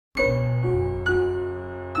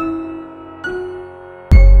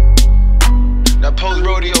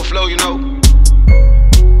rodeo flow, you know.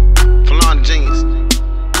 Falon the genius.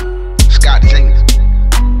 Scott the genius.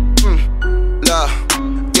 Love,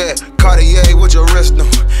 yeah, Cartier with your wrist, no.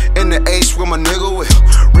 In the H with my nigga with.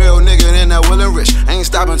 Real nigga in that Will and Rich. Ain't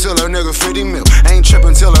stopping till a nigga 50 mil. Ain't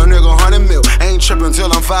tripping till a nigga 100 mil. Ain't tripping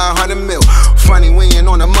till I'm 500 mil. Funny, we ain't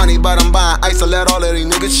on the money, but I'm buying ice to let all of these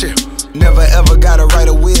niggas chill. Never ever gotta write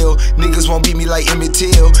a will. Niggas won't beat me like Emmett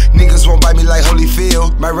Till. Niggas won't bite me like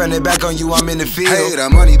Holyfield. Might run it back on you, I'm in the field. Hey,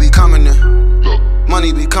 that money be coming in.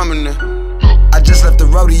 Money be coming in. I just left the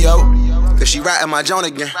rodeo. Cause she riding my joint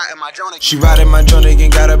again. She riding my joint again.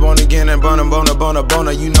 Got a bone again and boner.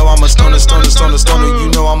 You know I'm a stoner.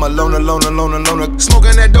 You know I'm a loner.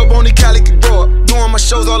 Smoking that dope on the Cali can grow up. Doing my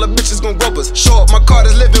shows, all the bitches gon' rope us. Show up, my card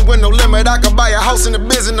is living with no limit. I can buy a house in the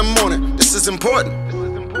biz in the morning. This is important.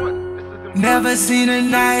 Never seen a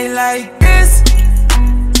night like this.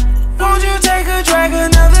 Won't you take a drag,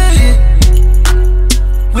 another hit?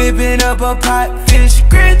 Whipping up a pot, fish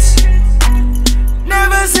grits.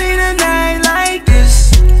 Never seen a night like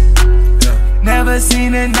this. Never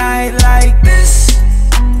seen a night like this.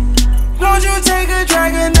 Won't you take a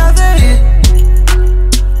drag, another hit?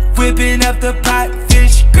 Whipping up the pot,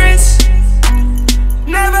 fish grits.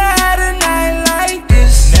 Never had a night like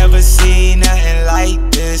this. Never seen nothing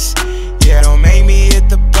like this. Yeah, don't make me hit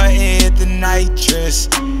the button, hit the nitrous.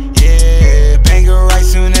 Yeah, bang it right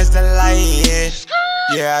soon as the light hit.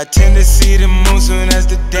 Yeah, I tend to see the moon soon as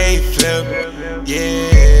the day flip.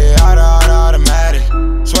 Yeah, automatic.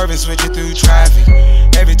 Swerving, switching through traffic.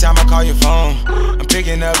 Every time I call your phone, I'm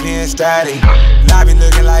picking up being static. Lobby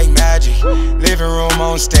looking like magic. Living room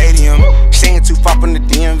on stadium. Staying too far from the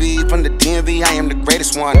DMV. From the DMV, I am the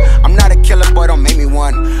greatest one. I'm not a killer, boy, don't make me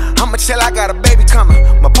one. I'ma chill, I got a baby coming.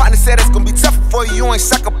 My partner said it's gonna be tough for you. You ain't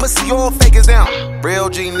suck a pussy, you all fake as down. Real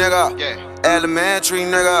G, nigga. Elementary,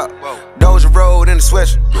 nigga. Doja Road in the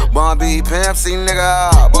switch. Bun B Pimp C,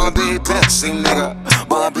 nigga. Bun B Pimp C, nigga.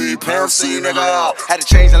 Bun B Pimp C, nigga. Had to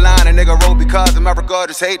change the line, a nigga wrote because America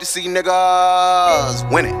just hate to see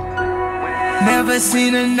niggas winning. Never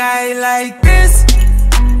seen a night like this.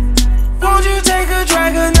 Won't you take a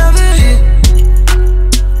drag, another hit?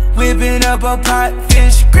 Whipping up a pot,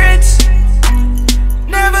 fish grits.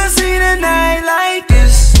 Never seen a night like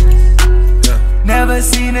this. Never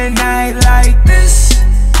seen a night like this.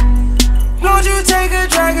 Won't you take a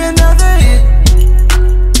drag, another hit?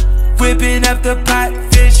 Whipping up the pot,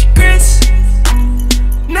 fish grits.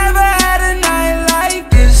 Never